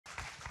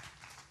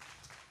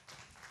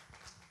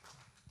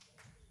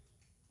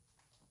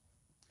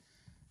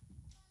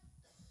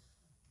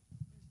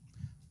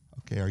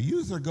Okay, our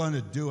youth are going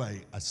to do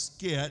a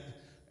skit,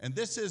 and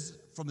this is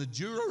from the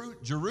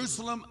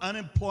Jerusalem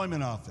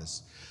Unemployment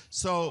Office.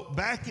 So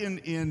back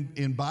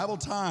in Bible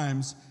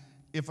times,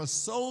 if a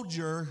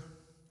soldier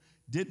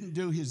didn't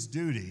do his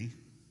duty,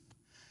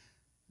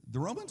 the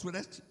Romans would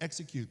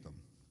execute them.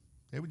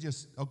 They would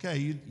just,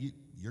 okay,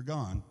 you're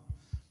gone.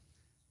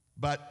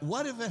 But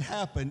what if it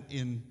happened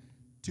in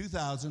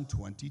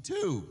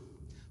 2022?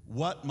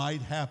 What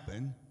might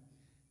happen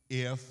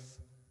if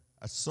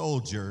a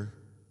soldier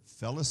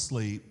fell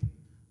asleep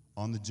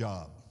on the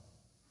job?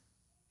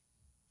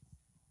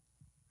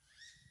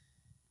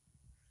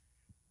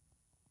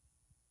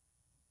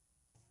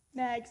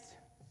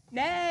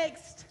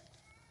 Next.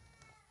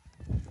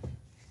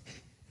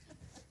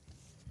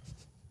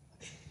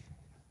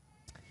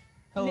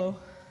 Hello.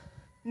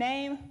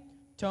 Name,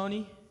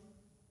 Tony.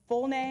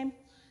 full name,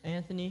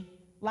 Anthony.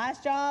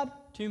 last job,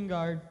 Tomb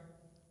guard.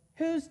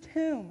 whose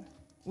tomb,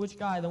 Which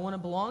guy? The one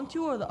it belonged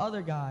to or the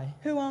other guy?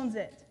 who owns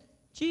it,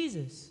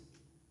 Jesus.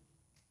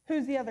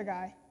 who's the other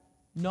guy.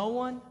 No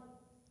one?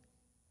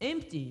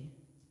 Empty.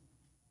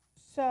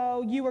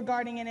 So you were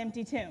guarding an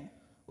empty tomb.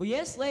 Well,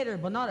 yes, later,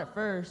 but not at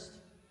first.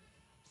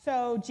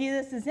 So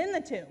Jesus is in the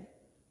tomb.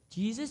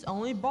 Jesus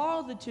only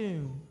borrowed the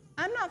tomb.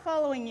 I'm not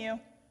following you.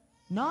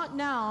 Not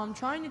now. I'm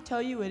trying to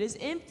tell you it is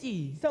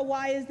empty. So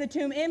why is the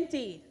tomb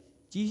empty?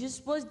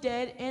 Jesus was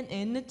dead and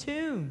in the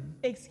tomb.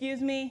 Excuse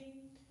me?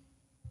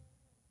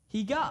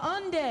 He got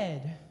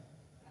undead.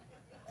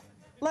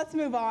 Let's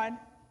move on.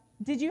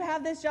 Did you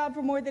have this job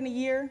for more than a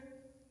year?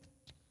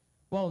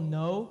 Well,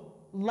 no.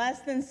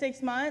 Less than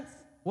 6 months?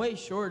 Way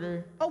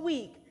shorter. A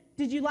week.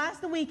 Did you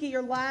last a week at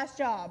your last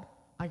job?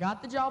 I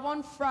got the job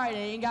on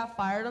Friday and got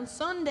fired on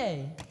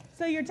Sunday.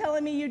 So you're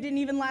telling me you didn't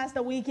even last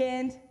a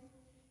weekend?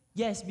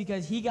 Yes,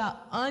 because he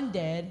got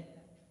undead,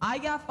 I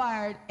got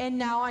fired, and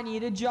now I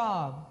need a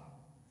job.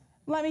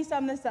 Let me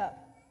sum this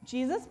up.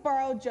 Jesus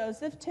borrowed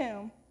Joseph's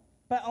tomb,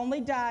 but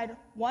only died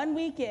 1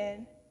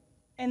 weekend,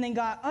 and then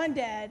got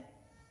undead,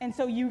 and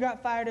so you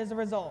got fired as a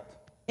result.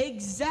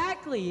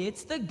 Exactly.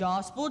 It's the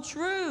gospel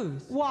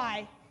truth.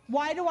 Why?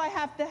 Why do I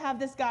have to have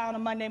this guy on a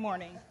Monday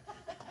morning?